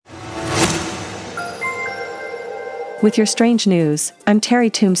With your strange news, I'm Terry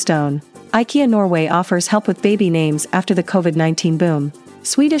Tombstone. Ikea Norway offers help with baby names after the COVID-19 boom.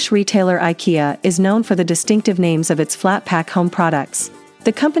 Swedish retailer Ikea is known for the distinctive names of its flat-pack home products.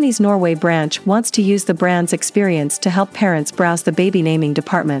 The company's Norway branch wants to use the brand's experience to help parents browse the baby naming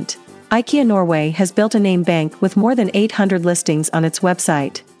department. Ikea Norway has built a name bank with more than 800 listings on its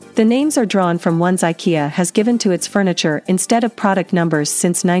website. The names are drawn from ones Ikea has given to its furniture instead of product numbers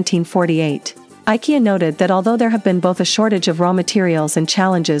since 1948. Ikea noted that although there have been both a shortage of raw materials and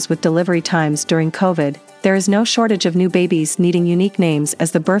challenges with delivery times during COVID, there is no shortage of new babies needing unique names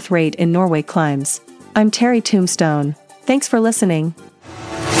as the birth rate in Norway climbs. I'm Terry Tombstone. Thanks for listening.